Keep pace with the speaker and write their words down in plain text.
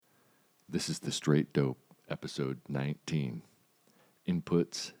This is the Straight Dope, episode 19.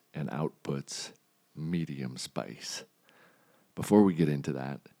 Inputs and outputs, medium spice. Before we get into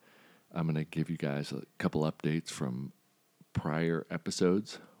that, I'm going to give you guys a couple updates from prior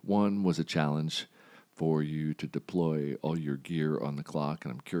episodes. One was a challenge for you to deploy all your gear on the clock,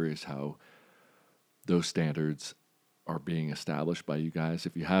 and I'm curious how those standards are being established by you guys.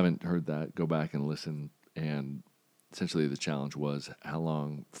 If you haven't heard that, go back and listen. And essentially the challenge was how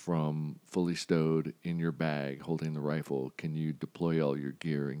long from fully stowed in your bag holding the rifle can you deploy all your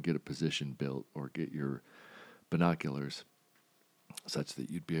gear and get a position built or get your binoculars such that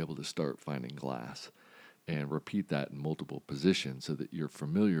you'd be able to start finding glass, and repeat that in multiple positions so that you're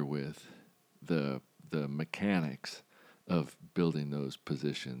familiar with the mechanics of building those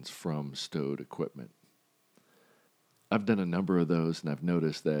positions from stowed equipment. I've done a number of those, and I've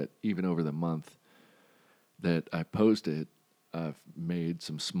noticed that even over the month that I posted, I've made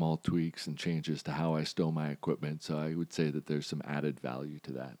some small tweaks and changes to how I stow my equipment, so I would say that there's some added value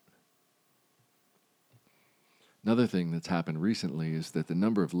to that. Another thing that's happened recently is that the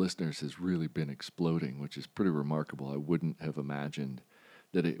number of listeners has really been exploding, which is pretty remarkable. I wouldn't have imagined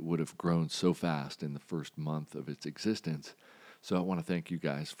that it would have grown so fast in the first month of its existence. So I want to thank you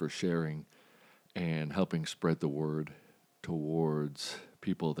guys for sharing and helping spread the word towards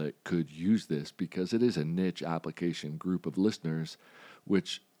people that could use this, because it is a niche application group of listeners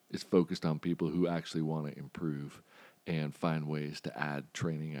which is focused on people who actually want to improve and find ways to add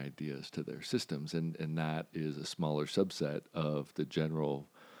training ideas to their systems. And that is a smaller subset of the general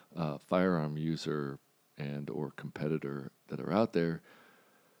firearm user and or competitor that are out there.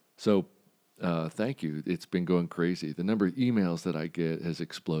 So thank you. It's been going crazy. The number of emails that I get has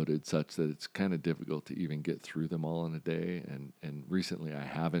exploded such that it's kind of difficult to even get through them all in a day. And recently I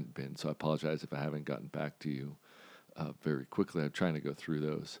haven't been, so I apologize if I haven't gotten back to you very quickly. I'm trying to go through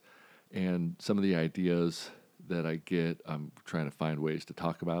those. And some of the ideas that I get, I'm trying to find ways to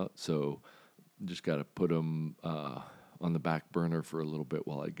talk about. So just got to put them on the back burner for a little bit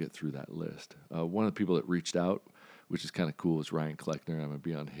while I get through that list. One of the people that reached out, which is kind of cool, is Ryan Kleckner. I'm going to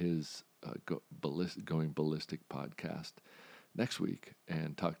be on his Going Ballistic podcast next week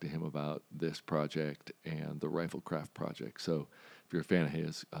and talk to him about this project and the Riflecraft project. So if you're a fan of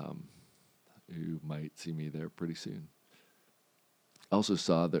his, you might see me there pretty soon. I also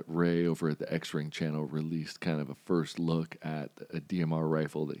saw that Ray over at the X-Ring channel released kind of a first look at a DMR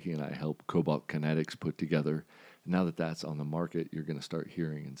rifle that he and I helped Cobalt Kinetics put together. And now that that's on the market, you're going to start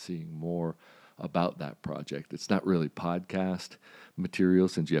hearing and seeing more about that project. It's not really podcast material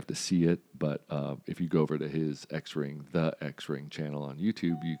since you have to see it, but if you go over to his the X-Ring channel on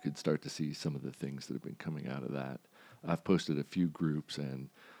YouTube, you could start to see some of the things that have been coming out of that. I've posted a few groups and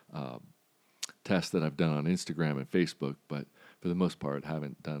tests that I've done on Instagram and Facebook, but for the most part,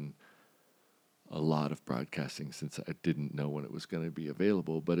 haven't done a lot of broadcasting since I didn't know when it was going to be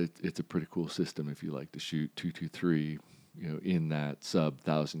available. But it's a pretty cool system if you like to shoot 223, in that sub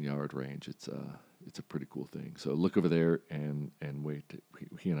 1,000-yard range. It's a pretty cool thing. So look over there and wait.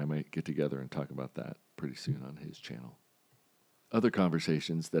 He and I might get together and talk about that pretty soon on his channel. Other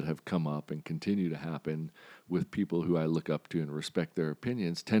conversations that have come up and continue to happen with people who I look up to and respect their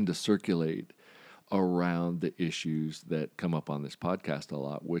opinions tend to circulate around the issues that come up on this podcast a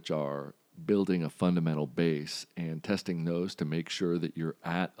lot, which are building a fundamental base and testing those to make sure that you're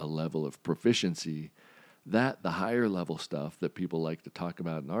at a level of proficiency that the higher level stuff that people like to talk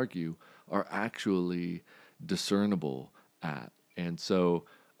about and argue are actually discernible at. And so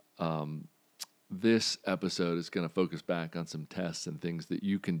this episode is going to focus back on some tests and things that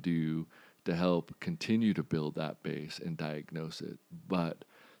you can do to help continue to build that base and diagnose it. But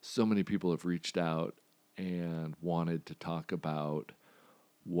so many people have reached out and wanted to talk about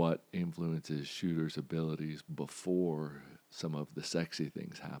what influences shooters' abilities before some of the sexy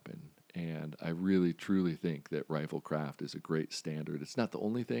things happen. And I really, truly think that Riflecraft is a great standard. It's not the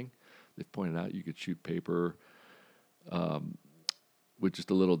only thing. They've pointed out you could shoot paper with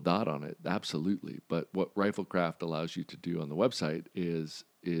just a little dot on it, absolutely. But what Riflecraft allows you to do on the website is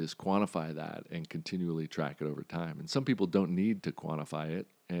quantify that and continually track it over time. And some people don't need to quantify it,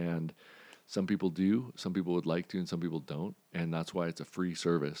 and some people do. Some people would like to, and some people don't. And that's why it's a free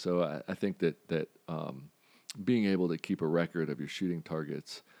service. So I think that being able to keep a record of your shooting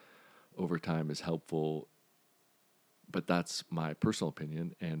targets over time is helpful. But that's my personal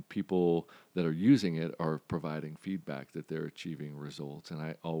opinion, and people that are using it are providing feedback that they're achieving results. And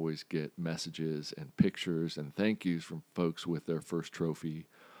I always get messages and pictures and thank yous from folks with their first trophy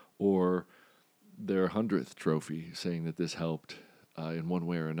or their 100th trophy saying that this helped in one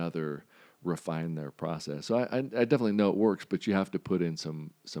way or another refine their process. So I definitely know it works, but you have to put in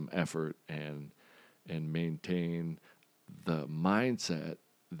some effort and maintain the mindset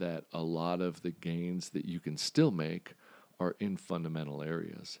that a lot of the gains that you can still make are in fundamental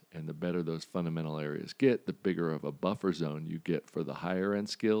areas. And the better those fundamental areas get, the bigger of a buffer zone you get for the higher end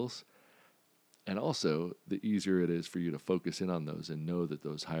skills. And also, the easier it is for you to focus in on those and know that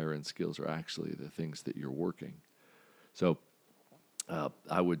those higher end skills are actually the things that you're working. So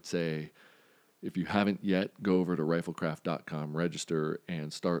I would say, if you haven't yet, go over to riflecraft.com, register,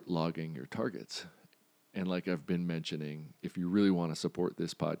 and start logging your targets. And like I've been mentioning, if you really want to support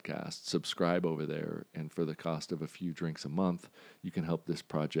this podcast, subscribe over there. And for the cost of a few drinks a month, you can help this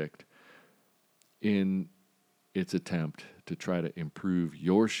project in its attempt to try to improve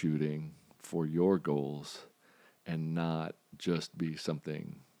your shooting for your goals and not just be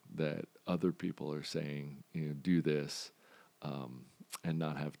something that other people are saying, do this, and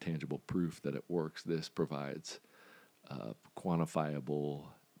not have tangible proof that it works. This provides quantifiable,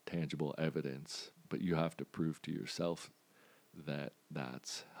 tangible evidence, but you have to prove to yourself that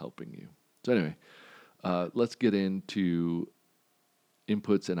that's helping you. So anyway, let's get into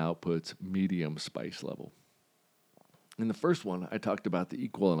inputs and outputs, medium spice level. In the first one, I talked about the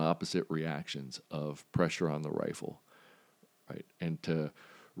equal and opposite reactions of pressure on the rifle, right? And to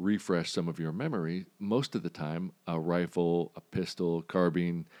refresh some of your memory, most of the time, a rifle, a pistol,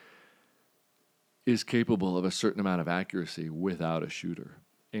 carbine is capable of a certain amount of accuracy without a shooter.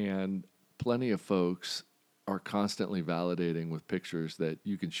 And plenty of folks are constantly validating with pictures that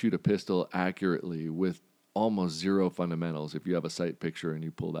you can shoot a pistol accurately with almost zero fundamentals if you have a sight picture and you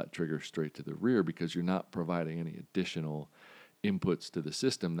pull that trigger straight to the rear, because you're not providing any additional inputs to the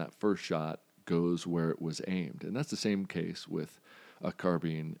system. That first shot goes where it was aimed. And that's the same case with a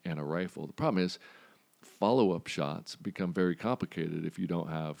carbine and a rifle. The problem is follow-up shots become very complicated if you don't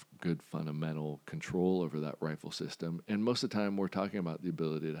have good fundamental control over that rifle system. And most of the time we're talking about the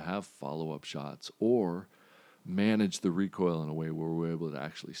ability to have follow-up shots or manage the recoil in a way where we're able to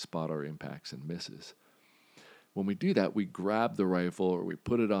actually spot our impacts and misses. When we do that, we grab the rifle or we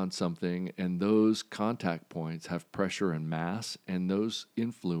put it on something, and those contact points have pressure and mass, and those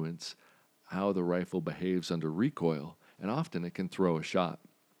influence how the rifle behaves under recoil, and often it can throw a shot.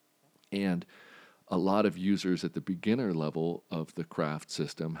 And a lot of users at the beginner level of the craft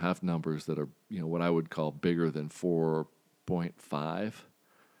system have numbers that are, what I would call bigger than 4.5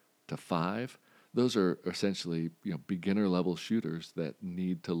 to 5. Those are essentially, beginner level shooters that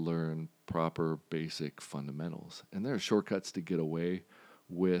need to learn proper basic fundamentals. And there are shortcuts to get away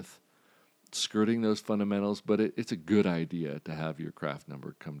with skirting those fundamentals, but it's a good idea to have your craft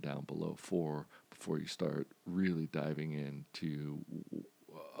number come down below 4 before you start really diving into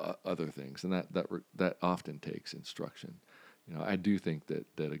other things. And that often takes instruction. I do think that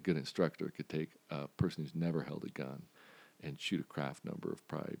a good instructor could take a person who's never held a gun and shoot a craft number of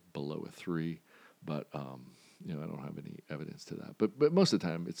probably below a 3. But, I don't have any evidence to that. But most of the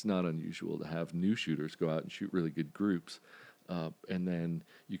time, it's not unusual to have new shooters go out and shoot really good groups, and then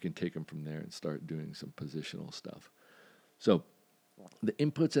you can take them from there and start doing some positional stuff. So the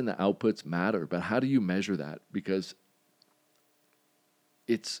inputs and the outputs matter, but how do you measure that? Because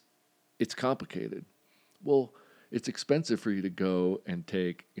it's complicated. Well, it's expensive for you to go and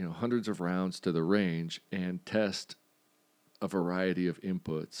take, hundreds of rounds to the range and test a variety of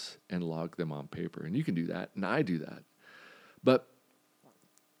inputs and log them on paper. And you can do that, and I do that. But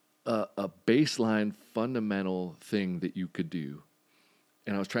a baseline fundamental thing that you could do,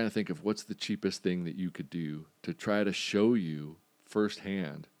 and I was trying to think of what's the cheapest thing that you could do to try to show you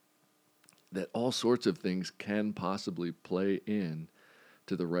firsthand that all sorts of things can possibly play in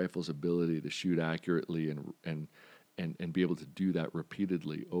to the rifle's ability to shoot accurately and be able to do that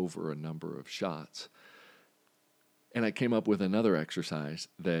repeatedly over a number of shots. And I came up with another exercise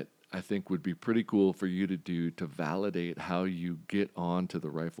that I think would be pretty cool for you to do to validate how you get onto the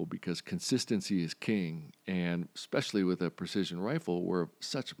rifle, because consistency is king, and especially with a precision rifle where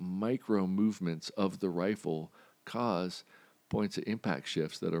such micro movements of the rifle cause points of impact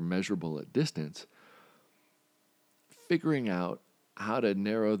shifts that are measurable at distance. Figuring out how to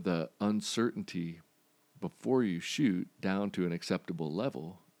narrow the uncertainty before you shoot down to an acceptable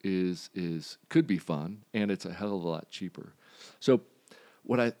level could be fun, and it's a hell of a lot cheaper. So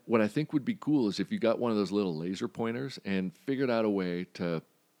what I think would be cool is if you got one of those little laser pointers and figured out a way to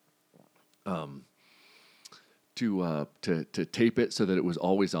tape it so that it was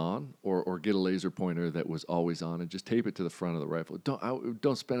always on, or get a laser pointer that was always on and just tape it to the front of the rifle.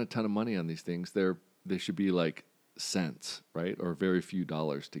 Don't spend a ton of money on these things. They should be like cents, right, or very few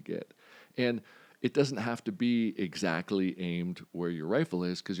dollars to get. And it doesn't have to be exactly aimed where your rifle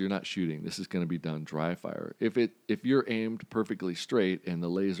is because you're not shooting. This is going to be done dry fire. If you're aimed perfectly straight and the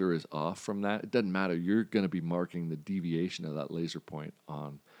laser is off from that, it doesn't matter. You're going to be marking the deviation of that laser point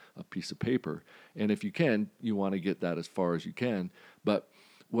on a piece of paper. And if you can, you want to get that as far as you can. But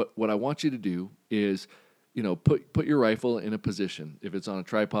what I want you to do is, put your rifle in a position. If it's on a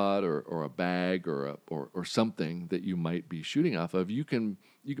tripod or a bag or something that you might be shooting off of, you can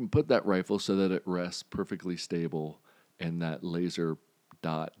put that rifle so that it rests perfectly stable and that laser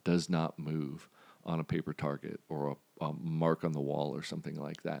dot does not move on a paper target or a mark on the wall or something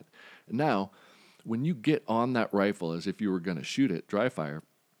like that. And now, when you get on that rifle as if you were going to shoot it dry fire,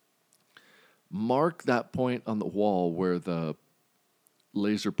 mark that point on the wall where the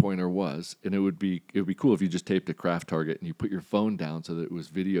laser pointer was, and it would be cool if you just taped a craft target and you put your phone down so that it was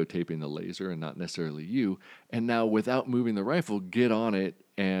videotaping the laser and not necessarily you. And now, without moving the rifle, get on it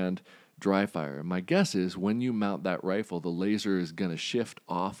and dry fire. And my guess is when you mount that rifle, the laser is going to shift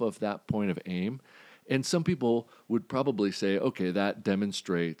off of that point of aim. And some people would probably say, okay, that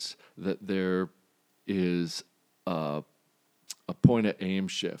demonstrates that there is a point of aim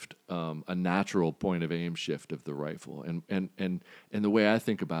shift, a natural point of aim shift of the rifle. And the way I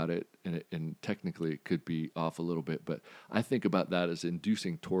think about it, and technically it could be off a little bit, but I think about that as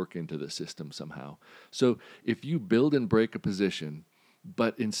inducing torque into the system somehow. So if you build and break a position,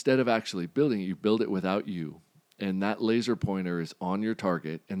 but instead of actually building it, you build it without you, and that laser pointer is on your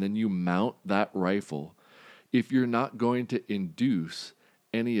target, and then you mount that rifle, if you're not going to induce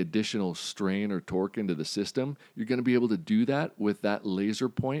any additional strain or torque into the system, you're going to be able to do that with that laser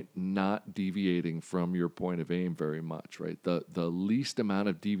point not deviating from your point of aim very much, right? The least amount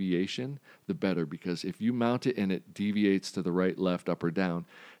of deviation, the better, because if you mount it and it deviates to the right, left, up, or down,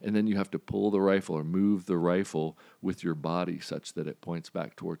 and then you have to pull the rifle or move the rifle with your body such that it points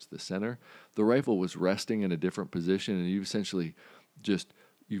back towards the center, the rifle was resting in a different position, and you've essentially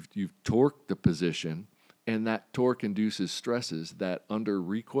you've torqued the position. And that torque induces stresses that under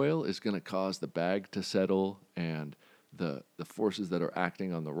recoil is going to cause the bag to settle and the forces that are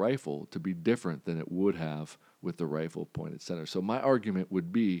acting on the rifle to be different than it would have with the rifle pointed center. So my argument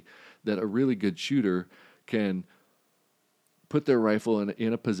would be that a really good shooter can put their rifle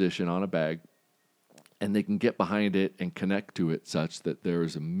in a position on a bag, and they can get behind it and connect to it such that there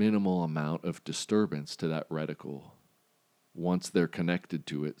is a minimal amount of disturbance to that reticle once they're connected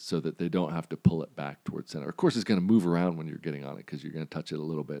to it so that they don't have to pull it back towards center. Of course, it's going to move around when you're getting on it because you're going to touch it a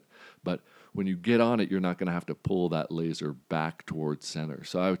little bit. But when you get on it, you're not going to have to pull that laser back towards center.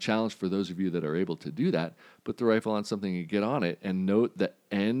 So I would challenge for those of you that are able to do that, put the rifle on something and get on it and note the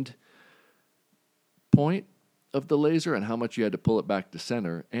end point of the laser and how much you had to pull it back to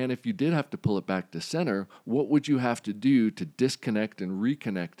center. And if you did have to pull it back to center, what would you have to do to disconnect and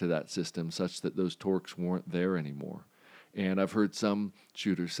reconnect to that system such that those torques weren't there anymore? And I've heard some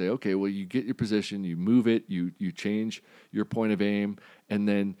shooters say, okay, well, you get your position, you move it, you change your point of aim, and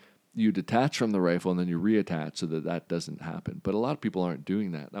then you detach from the rifle and then you reattach so that that doesn't happen. But a lot of people aren't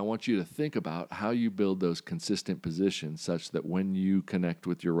doing that. And I want you to think about how you build those consistent positions such that when you connect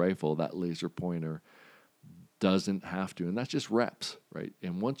with your rifle, that laser pointer doesn't have to. And that's just reps, right?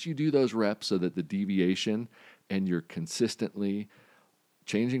 And once you do those reps so that the deviation and you're consistently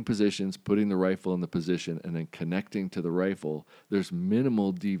changing positions, putting the rifle in the position, and then connecting to the rifle, there's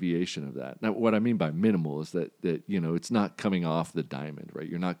minimal deviation of that. Now, what I mean by minimal is that it's not coming off the diamond, right?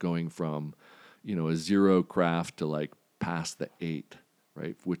 You're not going from, a 0 craft to like past the 8,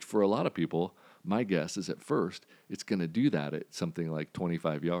 right? Which for a lot of people, my guess is at first, it's going to do that at something like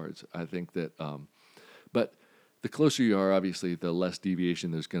 25 yards. I think that, but the closer you are, obviously, the less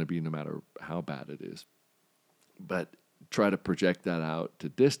deviation there's going to be no matter how bad it is. But try to project that out to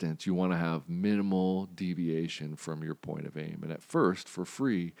distance. You want to have minimal deviation from your point of aim. And at first, for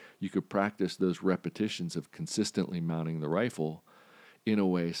free, you could practice those repetitions of consistently mounting the rifle in a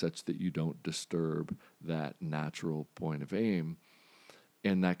way such that you don't disturb that natural point of aim.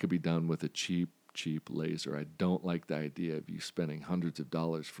 And that could be done with a cheap laser. I don't like the idea of you spending hundreds of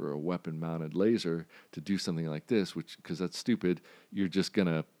dollars for a weapon-mounted laser to do something like this, because that's stupid. You're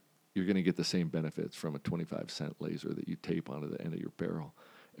going to get the same benefits from a 25-cent laser that you tape onto the end of your barrel.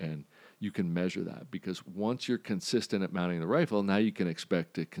 And you can measure that because once you're consistent at mounting the rifle, now you can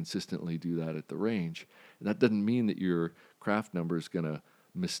expect to consistently do that at the range. And that doesn't mean that your craft number is going to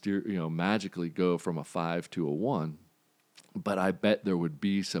magically go from a 5 to a 1, but I bet there would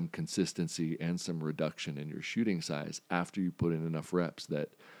be some consistency and some reduction in your shooting size after you put in enough reps that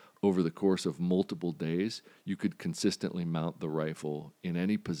over the course of multiple days, you could consistently mount the rifle in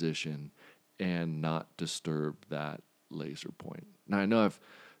any position and not disturb that laser point. Now, I know I've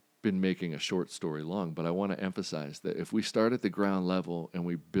been making a short story long, but I want to emphasize that if we start at the ground level and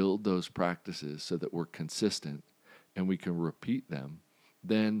we build those practices so that we're consistent and we can repeat them,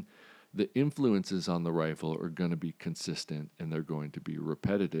 then the influences on the rifle are going to be consistent and they're going to be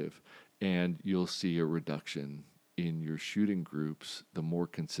repetitive, and you'll see a reduction in your shooting groups the more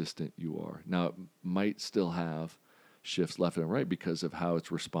consistent you are. Now, it might still have shifts left and right because of how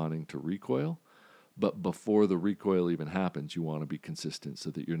it's responding to recoil, but before the recoil even happens, you want to be consistent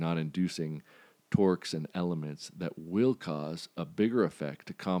so that you're not inducing torques and elements that will cause a bigger effect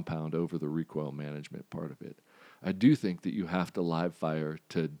to compound over the recoil management part of it. I do think that you have to live fire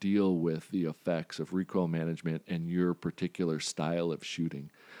to deal with the effects of recoil management and your particular style of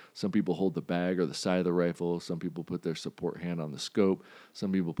shooting. Some people hold the bag or the side of the rifle. Some people put their support hand on the scope.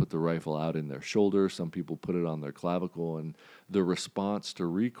 Some people put the rifle out in their shoulder. Some people put it on their clavicle. And the response to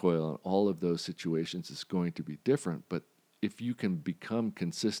recoil in all of those situations is going to be different. But if you can become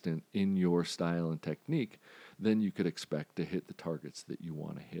consistent in your style and technique, then you could expect to hit the targets that you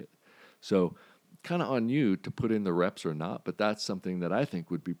want to hit. So kind of on you to put in the reps or not, but that's something that I think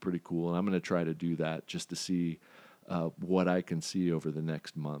would be pretty cool. And I'm going to try to do that just to see what I can see over the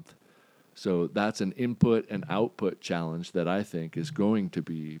next month. So that's an input and output challenge that I think is going to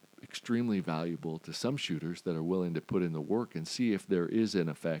be extremely valuable to some shooters that are willing to put in the work and see if there is an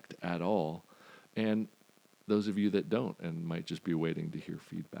effect at all. And those of you that don't and might just be waiting to hear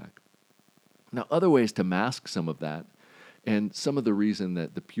feedback. Now, other ways to mask some of that, and some of the reason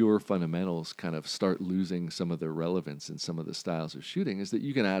that the pure fundamentals kind of start losing some of their relevance in some of the styles of shooting, is that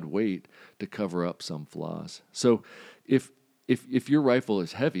you can add weight to cover up some flaws. So if your rifle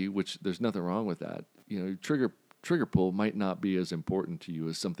is heavy, which there's nothing wrong with that, trigger pull might not be as important to you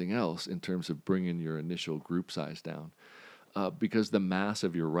as something else in terms of bringing your initial group size down. Because the mass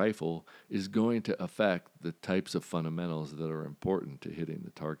of your rifle is going to affect the types of fundamentals that are important to hitting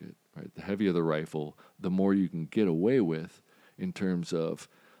the target. Right? The heavier the rifle, the more you can get away with in terms of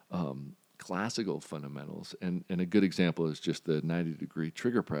classical fundamentals. And a good example is just the 90-degree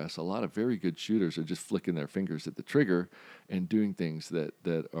trigger press. A lot of very good shooters are just flicking their fingers at the trigger and doing things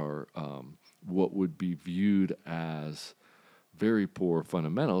that are what would be viewed as very poor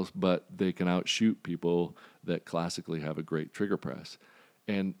fundamentals, but they can outshoot people that classically have a great trigger press.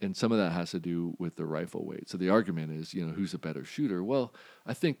 And some of that has to do with the rifle weight. So the argument is, who's a better shooter? Well,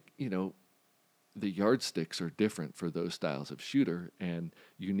 I think, the yardsticks are different for those styles of shooter, and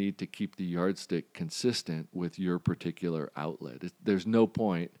you need to keep the yardstick consistent with your particular outlet. There's no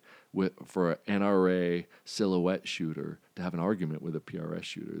point for an NRA silhouette shooter to have an argument with a PRS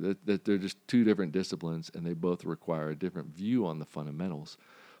shooter. That they're just two different disciplines, and they both require a different view on the fundamentals.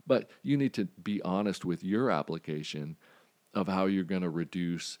 But you need to be honest with your application of how you're going to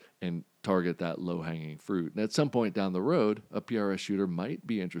reduce and target that low-hanging fruit. And at some point down the road, a PRS shooter might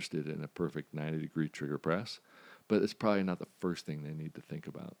be interested in a perfect 90-degree trigger press, but it's probably not the first thing they need to think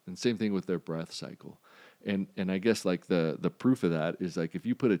about. And same thing with their breath cycle. And I guess like the proof of that is like if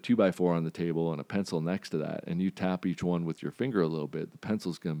you put a 2x4 on the table and a pencil next to that and you tap each one with your finger a little bit, the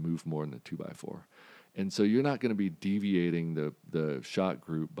pencil's going to move more than the 2x4. And so you're not going to be deviating the shot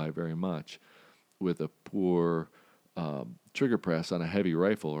group by very much with a poor trigger press on a heavy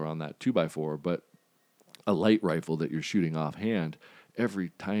rifle or on that 2x4, but a light rifle that you're shooting offhand,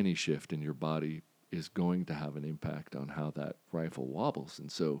 every tiny shift in your body is going to have an impact on how that rifle wobbles.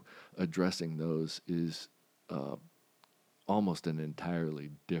 And so addressing those is almost an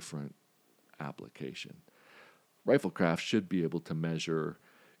entirely different application. Riflecraft should be able to measure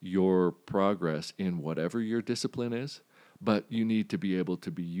your progress in whatever your discipline is, but you need to be able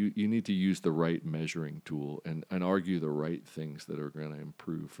to you need to use the right measuring tool and argue the right things that are going to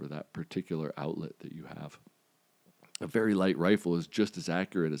improve for that particular outlet that you have. A very light rifle is just as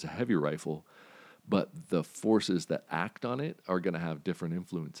accurate as a heavy rifle, but the forces that act on it are going to have different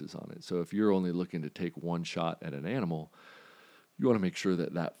influences on it. So if you're only looking to take one shot at an animal, you want to make sure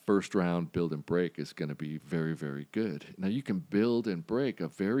that that first round build and break is going to be very, very good. Now, you can build and break a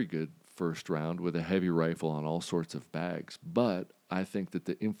very good first round with a heavy rifle on all sorts of bags, but I think that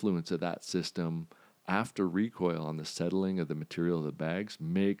the influence of that system after recoil on the settling of the material of the bags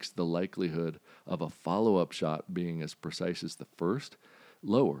makes the likelihood of a follow-up shot being as precise as the first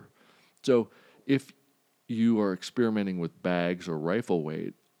lower. So if you are experimenting with bags or rifle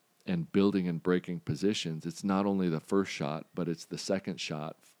weight and building and breaking positions, it's not only the first shot, but it's the second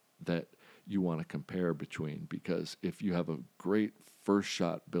shot that you want to compare between, because if you have a great first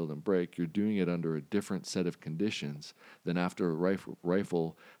shot build and break, you're doing it under a different set of conditions than after a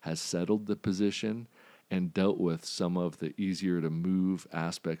rifle has settled the position and dealt with some of the easier to move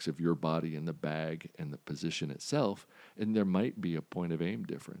aspects of your body in the bag and the position itself, and there might be a point of aim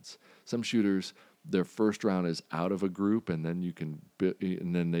difference. Some shooters, their first round is out of a group, and then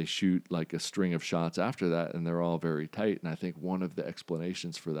and then they shoot like a string of shots after that, and they're all very tight. And I think one of the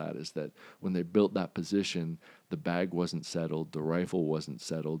explanations for that is that when they built that position, the bag wasn't settled, the rifle wasn't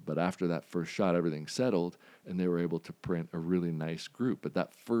settled, but after that first shot, everything settled, and they were able to print a really nice group. But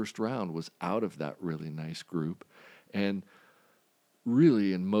that first round was out of that really nice group, and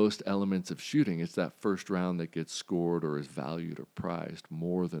really, in most elements of shooting, it's that first round that gets scored or is valued or prized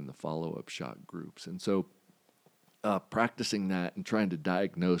more than the follow-up shot groups. And so practicing that and trying to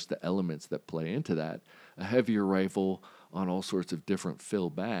diagnose the elements that play into that, a heavier rifle on all sorts of different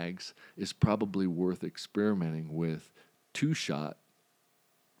fill bags is probably worth experimenting with two-shot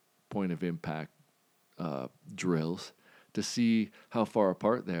point of impact drills to see how far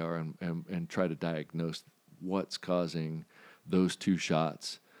apart they are and try to diagnose what's causing those two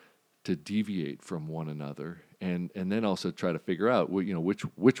shots to deviate from one another, and then also try to figure out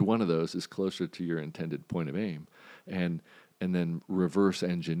which one of those is closer to your intended point of aim, and then reverse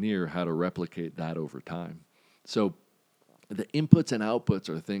engineer how to replicate that over time. So the inputs and outputs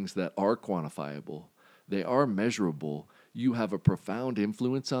are things that are quantifiable. They are measurable. You have a profound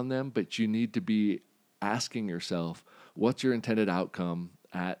influence on them, but you need to be asking yourself, what's your intended outcome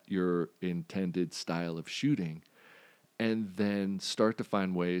at your intended style of shooting? And then start to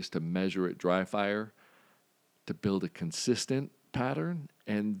find ways to measure it dry fire, to build a consistent pattern,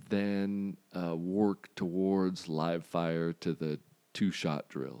 and then work towards live fire to the two-shot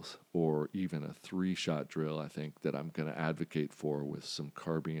drills, or even a three-shot drill, I think, that I'm going to advocate for with some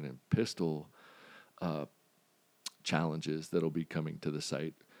carbine and pistol challenges that'll be coming to the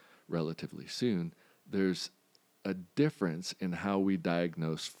site relatively soon. There's a difference in how we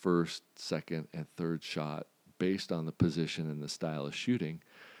diagnose first, second, and third shot based on the position and the style of shooting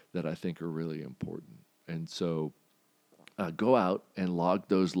that I think are really important. And so go out and log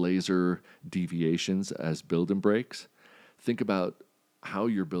those laser deviations as build and breaks. Think about how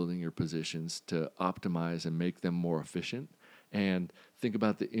you're building your positions to optimize and make them more efficient. And think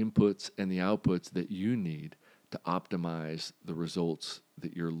about the inputs and the outputs that you need to optimize the results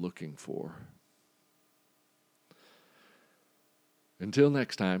that you're looking for. Until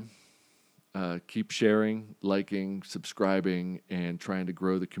next time, keep sharing, liking, subscribing, and trying to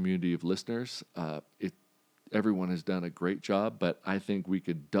grow the community of listeners. Everyone has done a great job, but I think we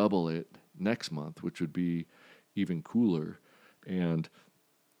could double it next month, which would be even cooler. And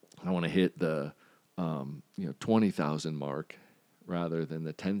I want to hit the 20,000 mark rather than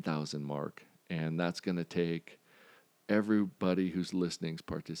the 10,000 mark, and that's going to take everybody who's listening's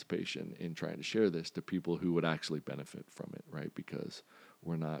participation in trying to share this to people who would actually benefit from it, right? Because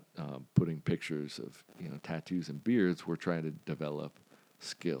we're not putting pictures of tattoos and beards. We're trying to develop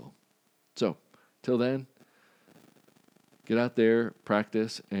skill. So, till then, get out there,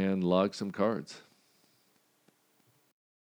 practice, and log some cards.